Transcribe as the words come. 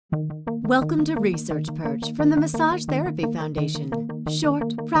Welcome to Research Perch from the Massage Therapy Foundation.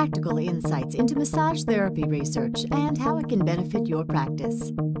 Short, practical insights into massage therapy research and how it can benefit your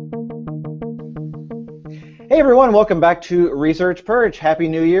practice. Hey everyone, welcome back to Research Perch. Happy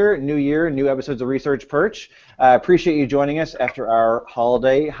New Year, new episodes of Research Perch. Appreciate you joining us after our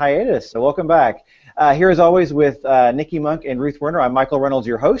holiday hiatus, so welcome back. Here as always with Nikki Monk and Ruth Werner, I'm Michael Reynolds,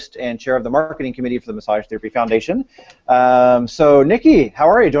 your host and chair of the marketing committee for the Massage Therapy Foundation. So Nikki, how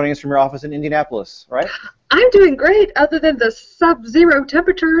are you, joining us from your office in Indianapolis, right? I'm doing great, other than the sub-zero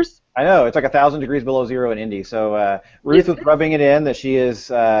temperatures. I know, it's like 1,000 degrees below zero in Indy. So Ruth was rubbing it in that she is,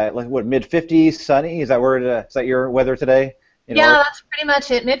 like what, mid-50s, sunny? Is that your weather today? Yeah, that's pretty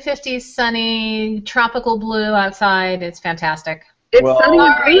much it. Mid-50s, sunny, tropical blue outside. It's fantastic. It's sunny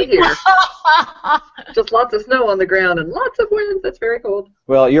and blue here. Just lots of snow on the ground and lots of winds. It's very cold.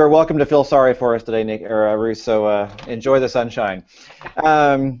 Well, you're welcome to feel sorry for us today, Nick or Ruth. So enjoy the sunshine.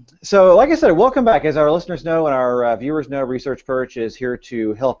 So, like I said, welcome back. As our listeners know and our viewers know, Research Perch is here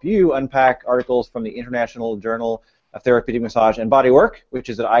to help you unpack articles from the International Journal of Therapeutic Massage and Bodywork, which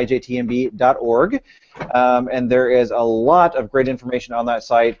is at ijtmb.org. And there is a lot of great information on that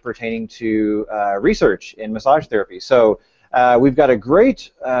site pertaining to research in massage therapy. So we've got a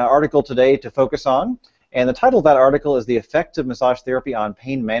great article today to focus on, and the title of that article is The Effect of Massage Therapy on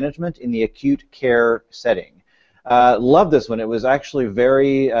Pain Management in the Acute Care Setting. Love this one. It was actually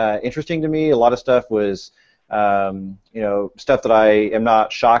very interesting to me. A lot of stuff was, stuff that I am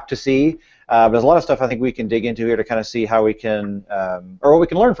not shocked to see. But there's a lot of stuff I think we can dig into here to kind of see how we can, or what we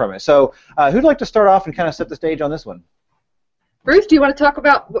can learn from it. So who'd like to start off and kind of set the stage on this one? Bruce, do you want to talk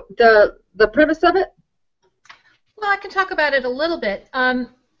about the premise of it? Well, I can talk about it a little bit, and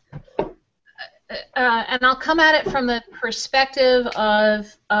I'll come at it from the perspective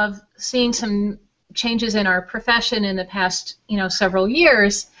of seeing some changes in our profession in the past, several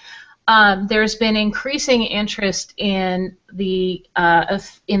years. There's been increasing interest in the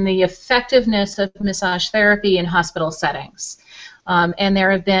effectiveness of massage therapy in hospital settings, and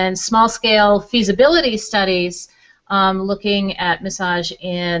there have been small-scale feasibility studies looking at massage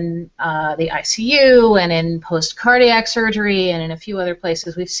in the ICU and in post-cardiac surgery and in a few other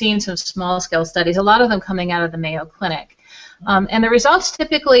places. We've seen some small-scale studies, a lot of them coming out of the Mayo Clinic. And the results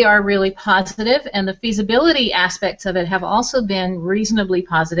typically are really positive, and the feasibility aspects of it have also been reasonably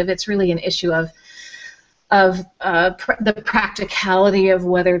positive. It's really an issue of the practicality of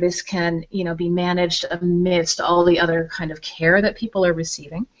whether this can, be managed amidst all the other kind of care that people are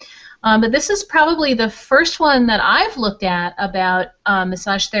receiving. But this is probably the first one that I've looked at about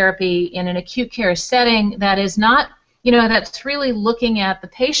massage therapy in an acute care setting that is not, that's really looking at the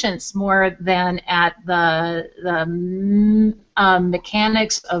patients more than at the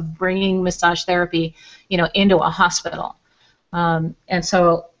mechanics of bringing massage therapy, into a hospital. And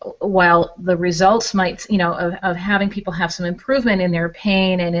so while the results might, of having people have some improvement in their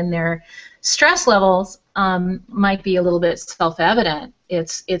pain and in their stress levels might be a little bit self-evident,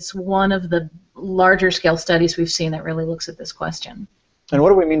 it's one of the larger scale studies we've seen that really looks at this question. And what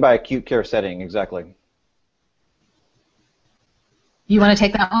do we mean by acute care setting exactly? You want to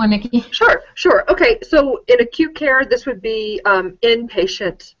take that one, Nikki? Sure. Okay, so in acute care, this would be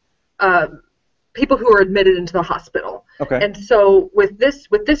inpatient people who are admitted into the hospital. Okay. And so with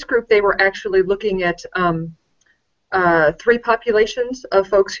this group, they were actually looking at three populations of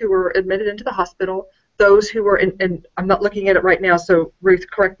folks who were admitted into the hospital. Those who were and I'm not looking at it right now, so Ruth,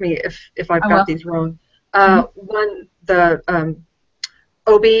 correct me if I've got these wrong. One, the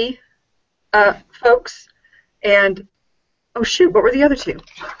OB folks, and oh shoot, what were the other two?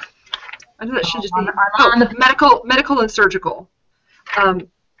 I know that should just be medical and surgical.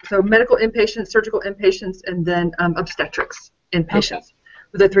 So medical inpatients, surgical inpatients, and then obstetrics inpatients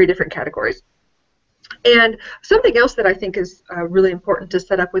were the three different categories. And something else that I think is really important to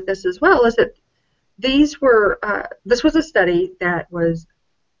set up with this as well is that this was a study that was,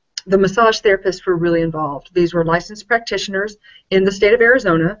 the massage therapists were really involved. These were licensed practitioners in the state of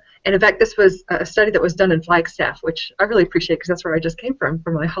Arizona, and in fact this was a study that was done in Flagstaff, which I really appreciate because that's where I just came from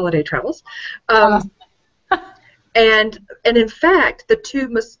for my holiday travels. And in fact, the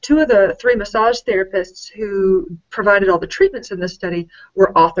two of the three massage therapists who provided all the treatments in this study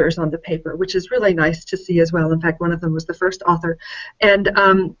were authors on the paper, which is really nice to see as well. In fact, one of them was the first author. And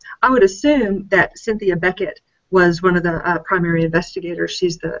I would assume that Cynthia Beckett was one of the primary investigators.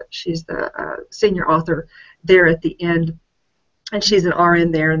 She's the senior author there at the end, and she's an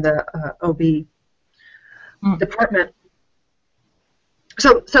RN there in the OB department.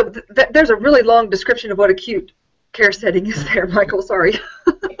 So there's a really long description of what acute care setting is there, Michael. Sorry.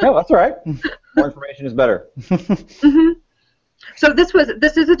 No, that's all right. More information is better. So this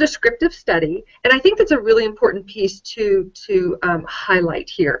is a descriptive study, and I think that's a really important piece to highlight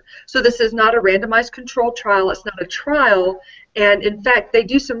here. So this is not a randomized controlled trial. It's not a trial, and in fact, they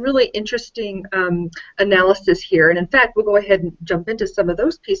do some really interesting analysis here. And in fact, we'll go ahead and jump into some of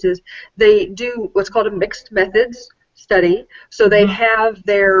those pieces. They do what's called a mixed methods study. So they have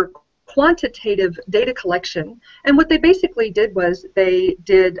their quantitative data collection, and what they basically did was they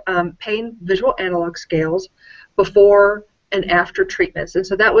did pain visual analog scales before and after treatments, and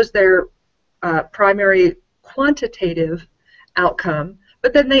so that was their primary quantitative outcome.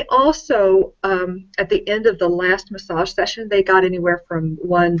 But then they also, at the end of the last massage session, they got anywhere from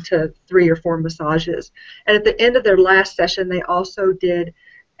 1 to 3 or 4 massages, and at the end of their last session, they also did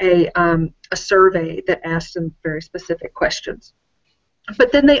a survey that asked some very specific questions.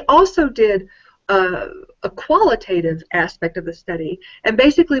 But then they also did a qualitative aspect of the study, and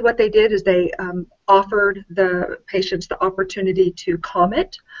basically what they did is they offered the patients the opportunity to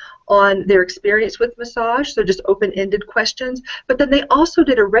comment on their experience with massage, so just open-ended questions. But then they also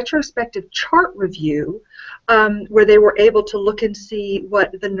did a retrospective chart review where they were able to look and see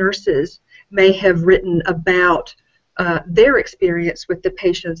what the nurses may have written about their experience with the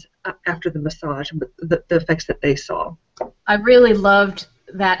patients after the massage and the effects that they saw. I really loved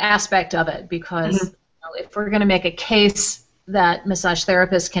that aspect of it because you know, if we're going to make a case that massage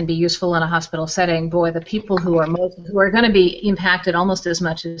therapists can be useful in a hospital setting, boy, the people who are going to be impacted almost as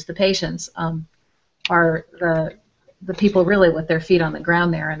much as the patients are the people really with their feet on the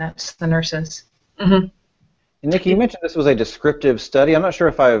ground there, and that's the nurses. And Nikki, you mentioned this was a descriptive study. I'm not sure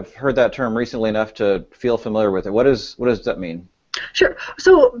if I've heard that term recently enough to feel familiar with it. What does that mean? Sure.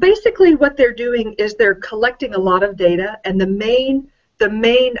 So basically what they're doing is they're collecting a lot of data, and the main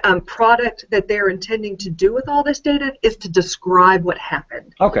product that they're intending to do with all this data is to describe what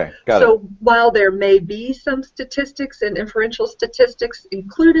happened. Okay, got it. So while there may be some statistics and inferential statistics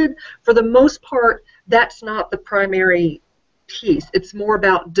included, for the most part, that's not the primary piece. It's more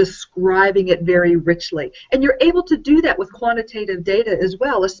about describing it very richly. And you're able to do that with quantitative data as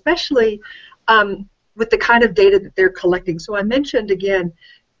well, especially with the kind of data that they're collecting. So I mentioned again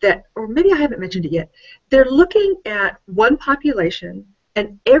that, or maybe I haven't mentioned it yet, they're looking at one population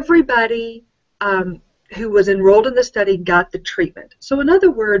and everybody who was enrolled in the study got the treatment. So in other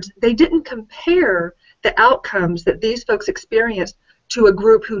words, they didn't compare the outcomes that these folks experienced to a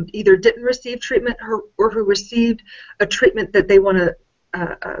group who either didn't receive treatment or who received a treatment that they want to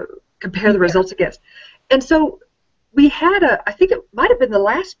compare the results against. And so we had I think it might have been the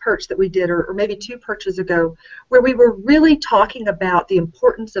last Perch that we did, or maybe 2 Perches ago, where we were really talking about the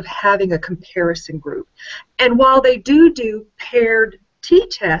importance of having a comparison group. And while they do paired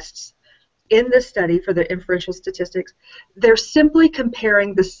t-tests in this study for the inferential statistics, they're simply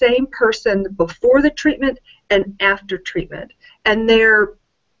comparing the same person before the treatment and after treatment. And they're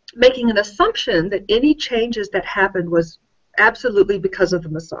making an assumption that any changes that happened was absolutely because of the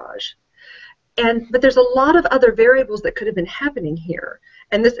massage. But there's a lot of other variables that could have been happening here,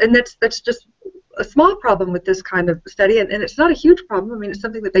 and that's just a small problem with this kind of study, and it's not a huge problem. I mean, it's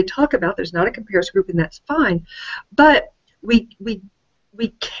something that they talk about. There's not a comparison group, and that's fine. But we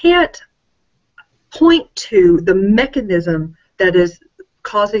can't point to the mechanism that is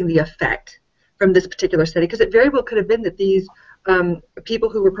causing the effect from this particular study, because it very well could have been that these people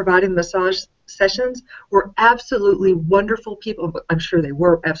who were providing massage sessions were absolutely wonderful people. I'm sure they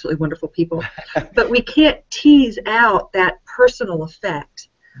were absolutely wonderful people, but we can't tease out that personal effect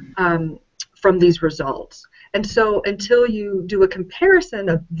from these results. And so until you do a comparison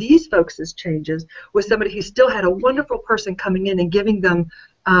of these folks' changes with somebody who still had a wonderful person coming in and giving them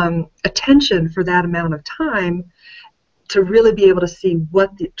attention for that amount of time, to really be able to see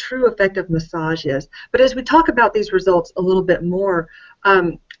what the true effect of massage is. But as we talk about these results a little bit more,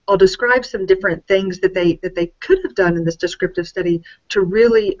 I'll describe some different things that they could have done in this descriptive study to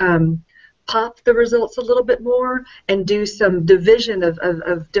really pop the results a little bit more and do some division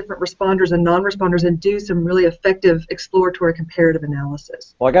of different responders and non-responders and do some really effective exploratory comparative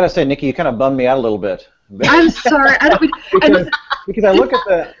analysis. Well, I got to say, Nikki, you kind of bummed me out a little bit. I'm sorry. because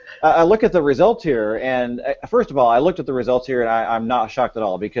I look at the results here, and first of all, I looked at the results here, and I'm not shocked at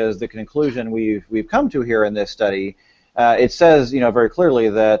all, because the conclusion we've come to here in this study, it says, very clearly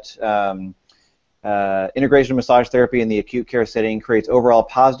that integration of massage therapy in the acute care setting creates overall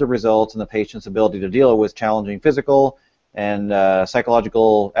positive results in the patient's ability to deal with challenging physical and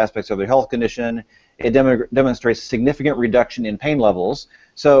psychological aspects of their health condition. It demonstrates significant reduction in pain levels.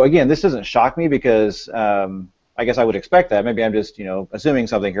 So again, this doesn't shock me, because I guess I would expect that. Maybe I'm just, assuming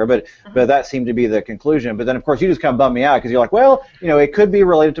something here, but that seemed to be the conclusion. But then, of course, you just kind of bummed me out, because you're like, well, it could be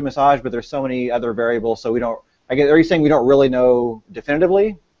related to massage, but there's so many other variables, so I guess, are you saying we don't really know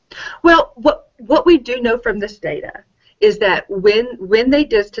definitively? Well, what we do know from this data is that when they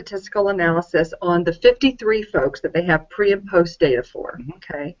did statistical analysis on the 53 folks that they have pre and post data for,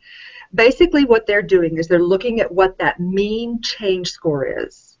 okay, basically what they're doing is they're looking at what that mean change score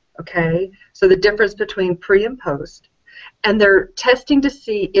is, okay, so the difference between pre and post, and they're testing to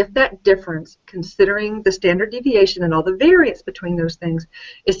see if that difference, considering the standard deviation and all the variance between those things,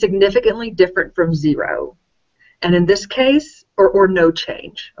 is significantly different from 0. And in this case, or no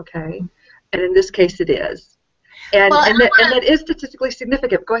change, okay, and in this case it is. And that is statistically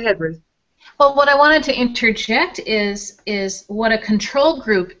significant. Go ahead, Ruth. Well, what I wanted to interject is what a control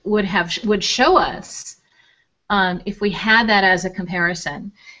group would show us if we had that as a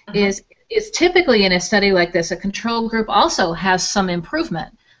comparison. Is typically in a study like this, a control group also has some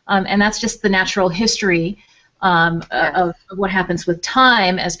improvement, and that's just the natural history of what happens with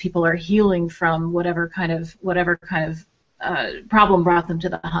time as people are healing from whatever kind of problem brought them to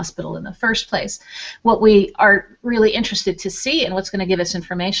the hospital in the first place. What we are really interested to see, and what's going to give us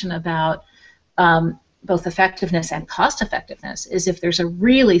information about both effectiveness and cost effectiveness, is if there's a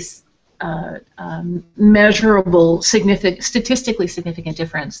really measurable, statistically significant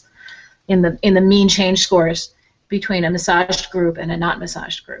difference in the mean change scores between a massaged group and a not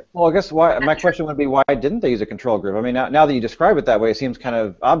massaged group. Well, I guess my question would be, why didn't they use a control group? I mean, now that you describe it that way, it seems kind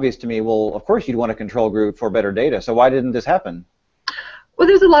of obvious to me. Well, of course you'd want a control group for better data. So why didn't this happen? Well,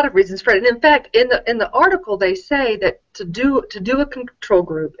 there's a lot of reasons for it. And in fact, in the article, they say that to do a control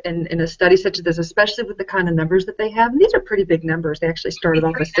group in a study such as this, especially with the kind of numbers that they have, and these are pretty big numbers. They actually started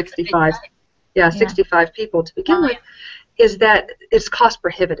off with 65, 65 people to begin with, is that it's cost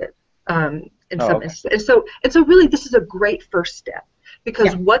prohibitive. In some instances. And so really this is a great first step,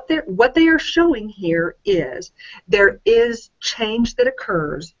 because what they are showing here is there is change that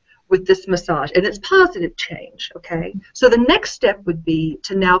occurs with this massage, and it's positive change, okay? So the next step would be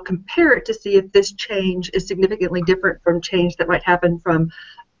to now compare it to see if this change is significantly different from change that might happen from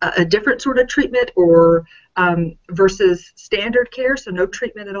a different sort of treatment or versus standard care, so no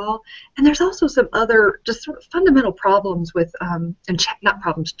treatment at all. And there's also some other just sort of fundamental problems with,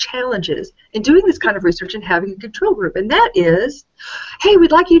 challenges in doing this kind of research and having a control group. And that is, hey,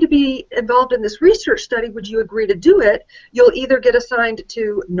 we'd like you to be involved in this research study. Would you agree to do it? You'll either get assigned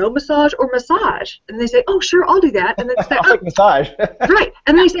to no massage or massage. And they say, oh, sure, I'll do that. And then say, I'll take massage. Right.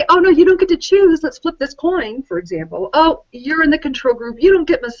 And they say, oh, no, you don't get to choose. Let's flip this coin, for example. Oh, you're in the control group. You don't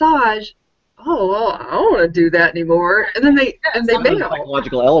get massage. Oh, well, I don't want to do that anymore. And then they bail. There's a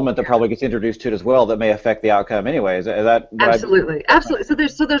psychological element that probably gets introduced to it as well that may affect the outcome anyway. Is that absolutely.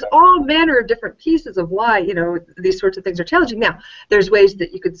 So there's all manner of different pieces of why these sorts of things are challenging. Now, there's ways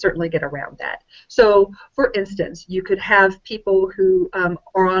that you could certainly get around that. So, for instance, you could have people who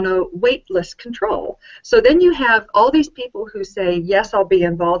are on a wait list control. So then you have all these people who say, yes, I'll be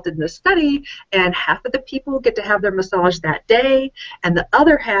involved in this study, and half of the people get to have their massage that day, and the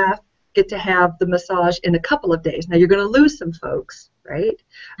other half get to have the massage in a couple of days. Now you're going to lose some folks, right?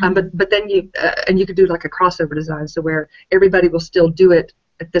 But then you could do like a crossover design, so where everybody will still do it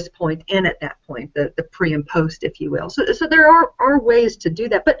at this point and at that point, the pre and post, if you will. So there are ways to do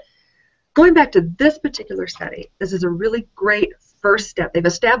that. But going back to this particular study, this is a really great first step. They've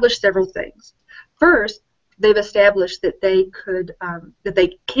established several things. First, they've established that they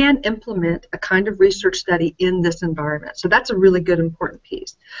can implement a kind of research study in this environment. So that's a really good, important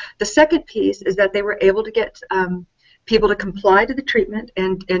piece. The second piece is that they were able to get people to comply to the treatment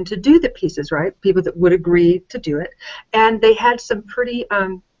and to do the pieces, right? People that would agree to do it. And they had some pretty,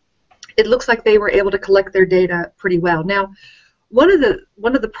 it looks like they were able to collect their data pretty well. Now, one of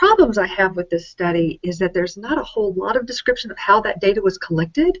the problems I have with this study is that there's not a whole lot of description of how that data was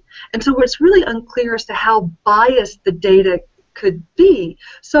collected, and so it's really unclear as to how biased the data could be.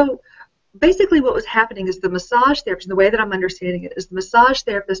 So basically what was happening is the massage therapist, and the way that I'm understanding it, is the massage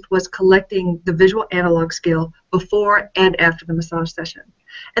therapist was collecting the visual analog scale before and after the massage session.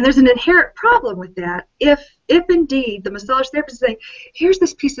 And there's an inherent problem with that if indeed the massage therapist is saying, here's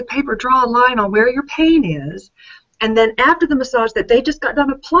this piece of paper, draw a line on where your pain is, and then after the massage that they just got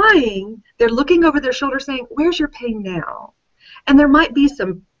done applying, they're looking over their shoulder saying, where's your pain now? And there might be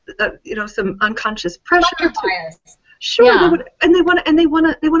some, some unconscious pressure. Sure, yeah. They want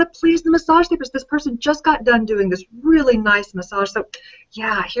to please the massage therapist. This person just got done doing this really nice massage, so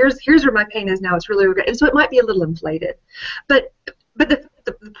yeah, here's where my pain is now. It's really good, and so it might be a little inflated. But the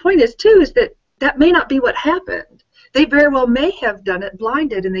point is too is that may not be what happened. They very well may have done it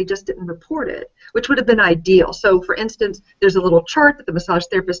blinded and they just didn't report it, which would have been ideal. So, for instance, there's a little chart that the massage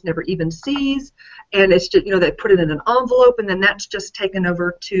therapist never even sees, and it's just, they put it in an envelope, and then that's just taken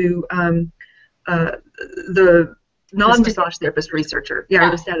over to the non-massage therapist researcher, or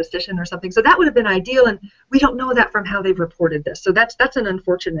the statistician or something. So that would have been ideal, and we don't know that from how they've reported this. So that's an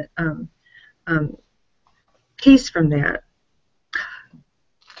unfortunate piece from that.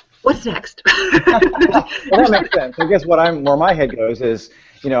 What's next? Well, that makes sense. I guess where my head goes is,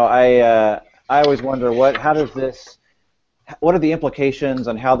 I always wonder what are the implications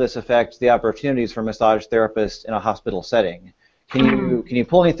on how this affects the opportunities for massage therapists in a hospital setting? Can you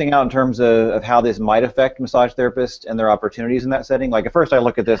pull anything out in terms of how this might affect massage therapists and their opportunities in that setting? Like at first I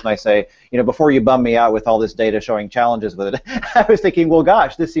look at this and I say, before you bum me out with all this data showing challenges with it, I was thinking, well,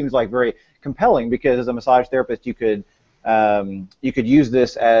 gosh, this seems like very compelling, because as a massage therapist you could use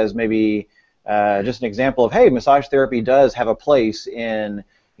this as maybe just an example of, hey, massage therapy does have a place in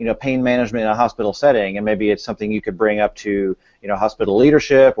pain management in a hospital setting, and maybe it's something you could bring up to hospital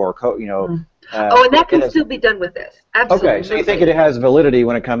leadership or and that can still be done with this. Absolutely. Okay, so you think it has validity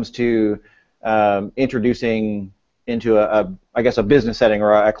when it comes to introducing into I guess a business setting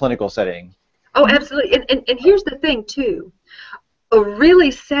or a clinical setting? Oh, absolutely. And here's the thing too. A really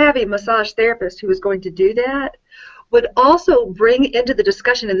savvy massage therapist who is going to do that would also bring into the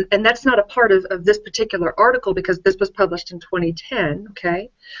discussion, and that's not a part of this particular article because this was published in 2010, okay?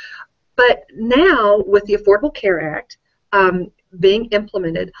 But now with the Affordable Care Act being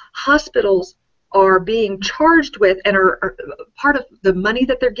implemented, hospitals are being charged with, and are part of the money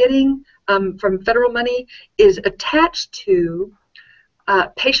that they're getting from federal money is attached to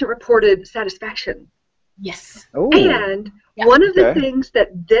patient-reported satisfaction. Yes. Ooh. And one of the things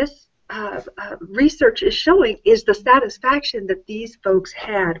that this research is showing is the satisfaction that these folks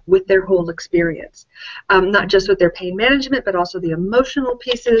had with their whole experience, not just with their pain management, but also the emotional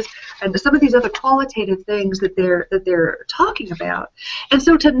pieces and some of these other qualitative things that they're talking about. And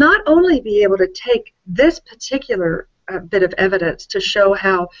so to not only be able to take this particular bit of evidence to show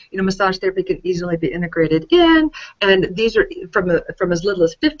how massage therapy can easily be integrated in, and these are from as little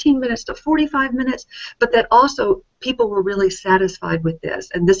as 15 minutes to 45 minutes, but that also people were really satisfied with this,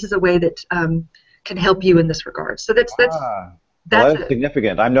 and this is a way that can help you in this regard. So that's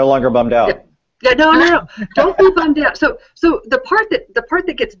significant. I'm no longer bummed out. Yeah, no, don't feel bummed out. So the part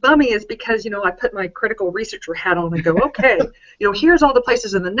that gets bummy is because I put my critical researcher hat on and go, okay, here's all the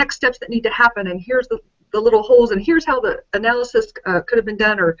places and the next steps that need to happen, and here's the little holes, and here's how the analysis could have been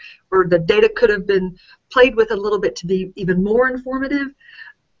done, or the data could have been played with a little bit to be even more informative.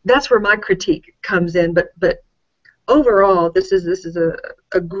 That's where my critique comes in. But overall, this is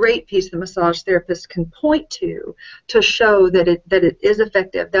a great piece the massage therapist can point to show that it is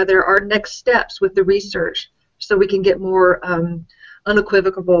effective. Now there are next steps with the research, so we can get more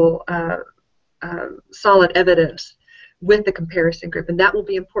unequivocal, solid evidence with the comparison group, and that will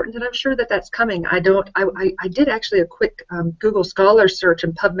be important, and I'm sure that that's coming. I did actually a quick Google Scholar search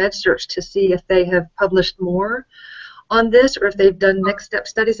and PubMed search to see if they have published more on this or if they've done next step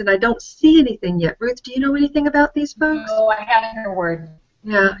studies, and I don't see anything yet. Ruth, do you know anything about these folks? No, I haven't heard a word.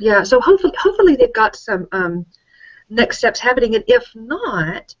 Yeah. So hopefully they've got some next steps happening, and if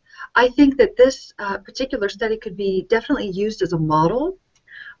not, I think that this particular study could be definitely used as a model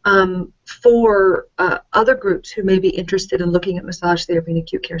for other groups who may be interested in looking at massage therapy in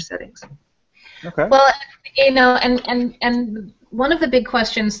acute care settings. Okay. Well, and one of the big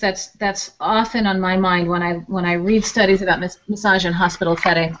questions that's often on my mind when I read studies about massage in hospital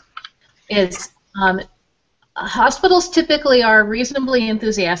setting is hospitals typically are reasonably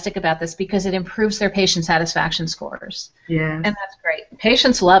enthusiastic about this because it improves their patient satisfaction scores. Yeah. And that's great.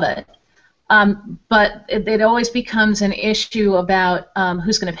 Patients love it. But it always becomes an issue about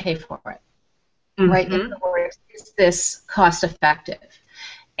who's going to pay for it, right? In other words, is this cost effective?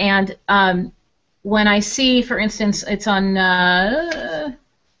 And when I see, for instance, it's on,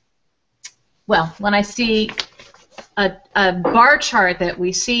 when I see a bar chart that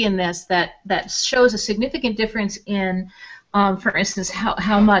we see in this that shows a significant difference in, for instance,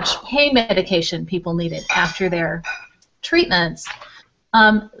 how much pain medication people needed after their treatments.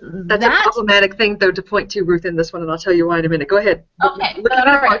 That's a problematic thing, though, to point to, Ruth, in this one, and I'll tell you why in a minute. Go ahead. Okay. Look at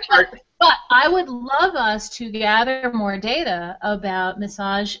our chart. But I would love us to gather more data about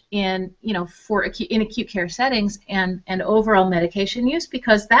massage in acute care settings and overall medication use,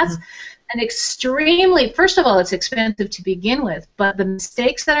 because that's an extremely, first of all, it's expensive to begin with, but the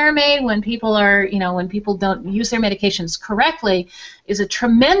mistakes that are made when people are, when people don't use their medications correctly is a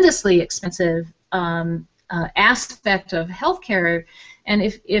tremendously expensive aspect of healthcare. And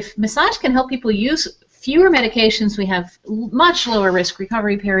if massage can help people use fewer medications, we have much lower risk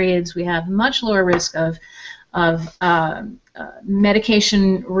recovery periods. We have much lower risk of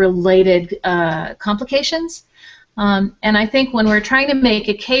medication-related complications. And I think when we're trying to make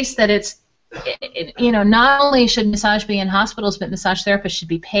a case that it's not only should massage be in hospitals, but massage therapists should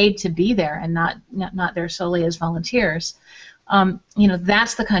be paid to be there and not there solely as volunteers.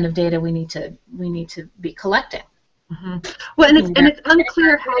 That's the kind of data we need to be collecting. Mm-hmm. Well, and it's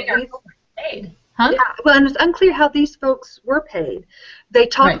unclear how these paid. Huh? Yeah, well, and it's unclear how these folks were paid. They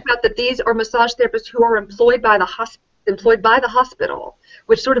talk about that these are massage therapists who are employed by the hospital,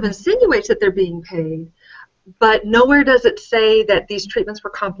 which sort of insinuates that they're being paid. But nowhere does it say that these treatments were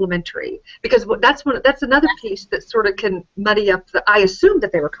complementary, because that's another piece that sort of can muddy up I assume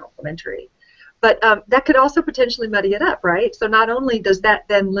that they were complementary, but that could also potentially muddy it up, right? So not only does that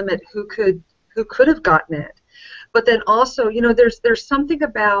then limit who could have gotten it, but then also, there's something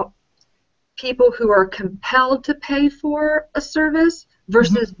about people who are compelled to pay for a service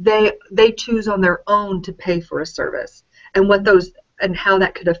versus they choose on their own to pay for a service, and how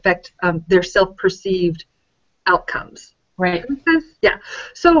that could affect their self-perceived outcomes. Right. Yeah.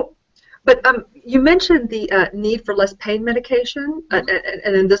 So, but you mentioned the need for less pain medication,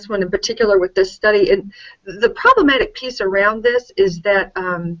 and in this one in particular with this study, and the problematic piece around this is that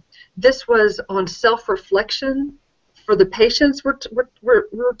this was on self-reflection for the patients.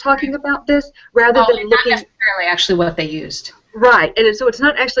 We're talking about this rather than looking. Not necessarily actually what they used. Right, and so it's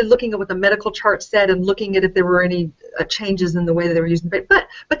not actually looking at what the medical chart said and looking at if there were any changes in the way that they were using the pain.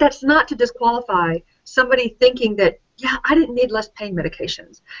 But that's not to disqualify somebody thinking that, yeah, I didn't need less pain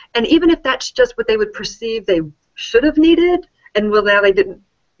medications. And even if that's just what they would perceive they should have needed, and well, now they didn't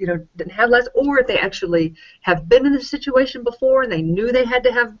have less, or if they actually have been in this situation before and they knew they had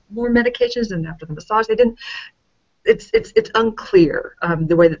to have more medications, and after the massage they didn't. It's unclear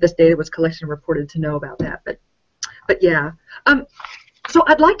the way that this data was collected and reported to know about that, but yeah. So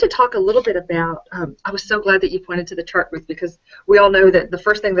I'd like to talk a little bit about, I was so glad that you pointed to the chart, Ruth, because we all know that the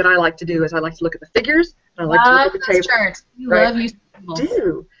first thing that I like to do is I like to look at the figures, and I like to look at the tables. Charts. You right? love using tables. I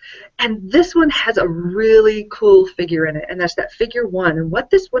do. And this one has a really cool figure in it, and that's that figure 1. And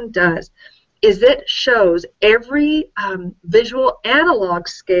what this one does is it shows every visual analog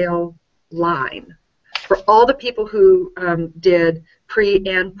scale line for all the people who did pre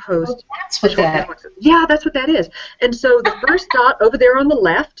and post. Oh, that's what that is. Yeah, that's what that is. And so the first dot over there on the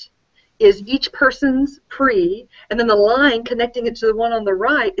left is each person's pre, and then the line connecting it to the one on the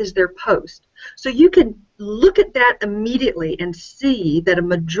right is their post. So you can look at that immediately and see that a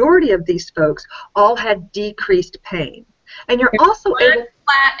majority of these folks all had decreased pain. And you're also able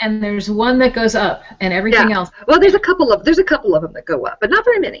flat, and there's one that goes up, and everything else. Well, there's a couple of them that go up, but not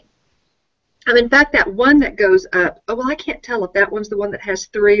very many. In fact, that one that goes up, I can't tell if that one's the one that has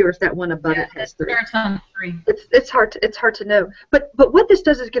 3 or if that one above it has 3. It's on 3. It's hard to know. But what this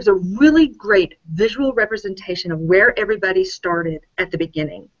does is it gives a really great visual representation of where everybody started at the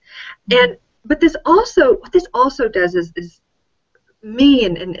beginning. And what this also does is me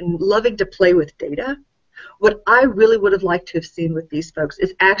and loving to play with data. What I really would have liked to have seen with these folks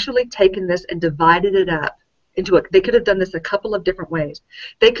is actually taken this and divided it up. They could have done this a couple of different ways.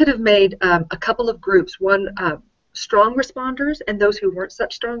 They could have made a couple of groups, one strong responders and those who weren't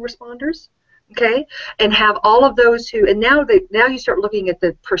such strong responders, okay, and have all of those who, and now you start looking at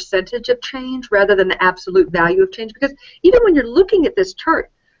the percentage of change rather than the absolute value of change, because even when you're looking at this chart,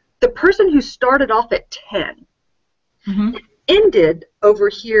 the person who started off at 10 ended over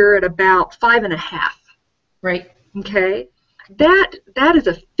here at about 5.5. Right. Okay, that is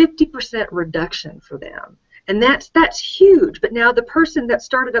a 50% reduction for them. And that's huge. But now the person that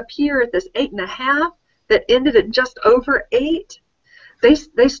started up here at this 8.5 that ended at just over 8,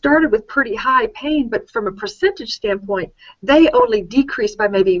 they started with pretty high pain, but from a percentage standpoint, they only decreased by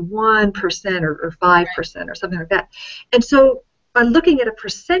maybe 1% or 5% or something like that. And so by looking at a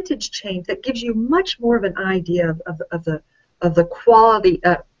percentage change, that gives you much more of an idea of the quality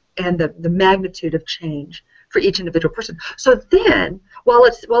and the magnitude of change for each individual person. So then, while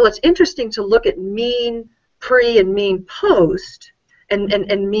it's interesting to look at mean pre and mean post, and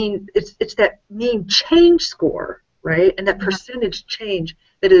mean, it's that mean change score, right? And that percentage change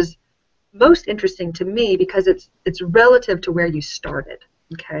that is most interesting to me because it's relative to where you started,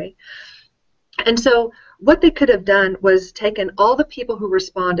 okay? And so what they could have done was taken all the people who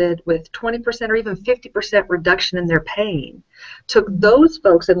responded with 20% or even 50% reduction in their pain, took those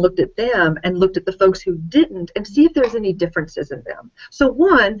folks and looked at them and looked at the folks who didn't and see if there's any differences in them. So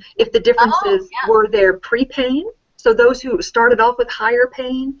one, if the differences were their pre-pain, So those who started off with higher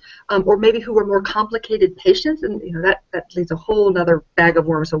pain, or maybe who were more complicated patients, and that leaves a whole other bag of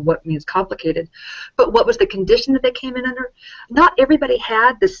worms of what means complicated. But what was the condition that they came in under? Not everybody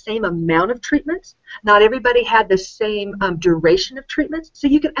had the same amount of treatments. Not everybody had the same duration of treatments. So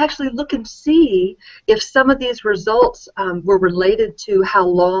you can actually look and see if some of these results were related to how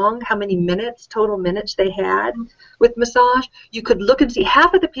long, how many minutes, total minutes they had with massage. You could look and see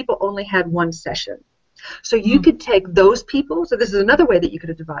half of the people only had one session. So you could take those people, so this is another way that you could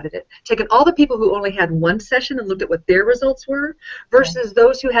have divided it, taken all the people who only had one session and looked at what their results were versus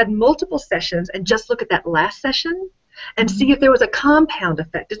those who had multiple sessions and just look at that last session and see if there was a compound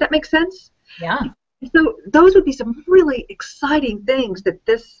effect. Does that make sense? Yeah. So those would be some really exciting things that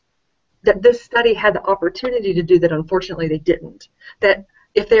this study had the opportunity to do that unfortunately they didn't. That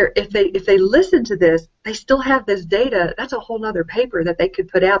if they listen to this, they still have this data. That's a whole other paper that they could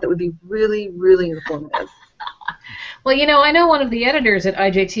put out that would be really, really informative. Well, I know one of the editors at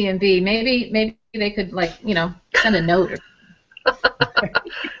IJTMB. Maybe they could send a note. You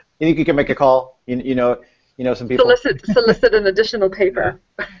think you can make a call? You know some people. Solicit an additional paper.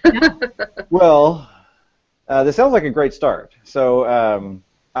 Well, this sounds like a great start. So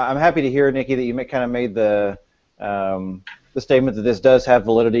I'm happy to hear, Nikki, that you kind of made the statement that this does have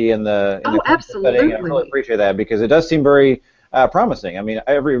validity in the absolutely. setting. I really appreciate that because it does seem very promising. I mean,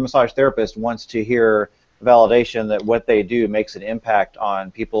 every massage therapist wants to hear validation that what they do makes an impact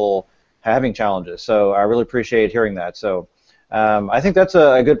on people having challenges. So I really appreciate hearing that. So I think that's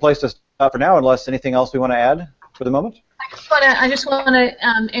a good place to stop for now, unless anything else we want to add for the moment. I just want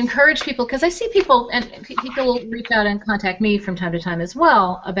to encourage people, because I see people, and people reach out and contact me from time to time as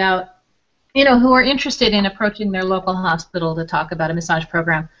well about who are interested in approaching their local hospital to talk about a massage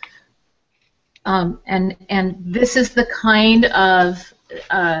program. And this is the kind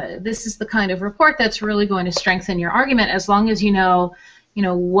of report that's really going to strengthen your argument, as long as you know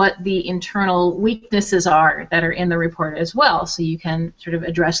what the internal weaknesses are that are in the report as well, so you can sort of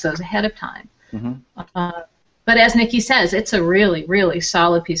address those ahead of time. But as Nikki says, it's a really, really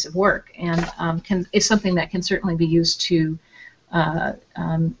solid piece of work, and is something that can certainly be used to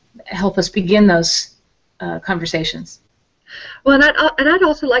help us begin those conversations. Well, and I'd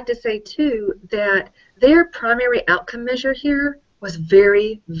also like to say, too, that their primary outcome measure here was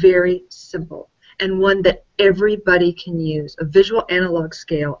very, very simple, and one that everybody can use. A visual analog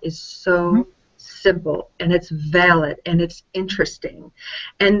scale is so simple, and it's valid, and it's interesting,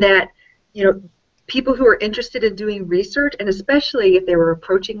 and that, people who are interested in doing research, and especially if they were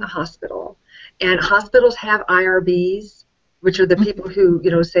approaching a hospital, and hospitals have IRBs, which are the people who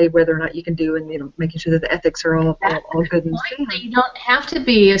say whether or not you can do, and making sure that the ethics are all good and sound. You don't have to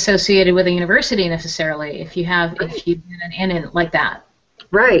be associated with a university necessarily if you've been in like that.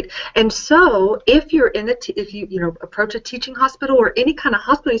 Right, and so if you're if you approach a teaching hospital or any kind of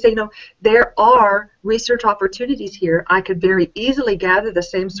hospital, you say, there are research opportunities here. I could very easily gather the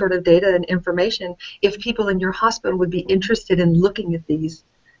same sort of data and information if people in your hospital would be interested in looking at these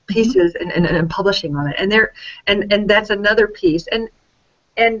pieces and publishing on it. And that's another piece.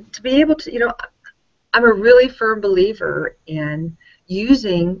 And to be able to, I'm a really firm believer in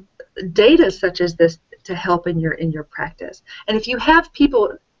using data such as this to help in your practice. And if you have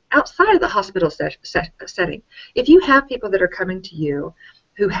people outside of the hospital setting, if you have people that are coming to you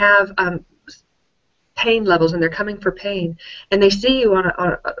who have pain levels and they're coming for pain, and they see you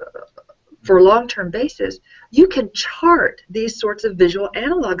for a long-term basis, you can chart these sorts of visual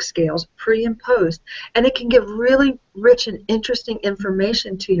analog scales pre and post, and it can give really rich and interesting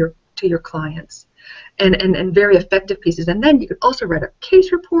information to your clients, and very effective pieces. And then you can also write up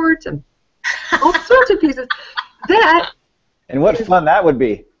case reports and all sorts of pieces. And what fun that would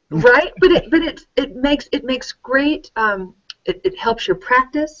be! Right, but it makes great. It helps your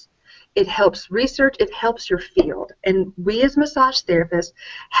practice. It helps research. It helps your field. And we as massage therapists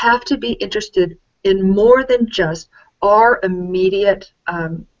have to be interested in more than just our immediate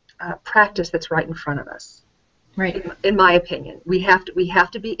practice that's right in front of us. Right. In my opinion, we have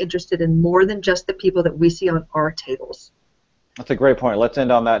to be interested in more than just the people that we see on our tables. That's a great point. Let's end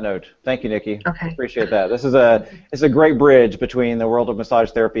on that note. Thank you, Nikki. Okay. Appreciate that. This is it's a great bridge between the world of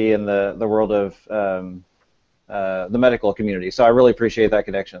massage therapy and the world of the medical community. So I really appreciate that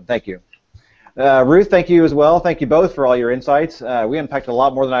connection. Thank you. Ruth, thank you as well. Thank you both for all your insights. We unpacked a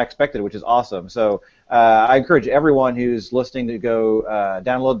lot more than I expected, which is awesome. So I encourage everyone who's listening to go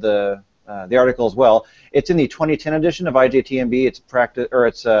download the article as well. It's in the 2010 edition of IJTMB.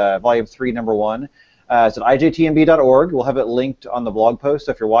 It's volume 3, number 1. It's at ijtmb.org. We'll have it linked on the blog post.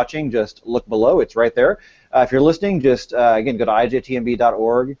 So if you're watching, just look below. It's right there. If you're listening, just, again, go to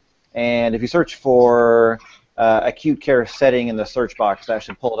ijtmb.org. And if you search for acute care setting in the search box. That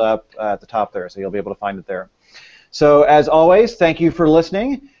should pull it up at the top there, so you'll be able to find it there. So as always, thank you for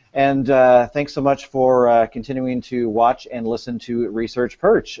listening, and thanks so much for continuing to watch and listen to Research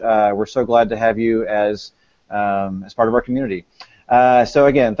Perch. We're so glad to have you as part of our community. So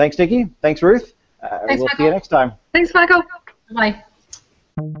again, thanks, Nikki. Thanks, Ruth. Thanks, we'll Michael. see you next time. Thanks, Michael. Bye.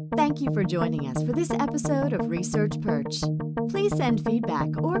 Thank you for joining us for this episode of Research Perch. Please send feedback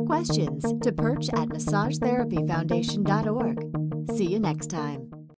or questions to perch@massagetherapyfoundation.org. See you next time.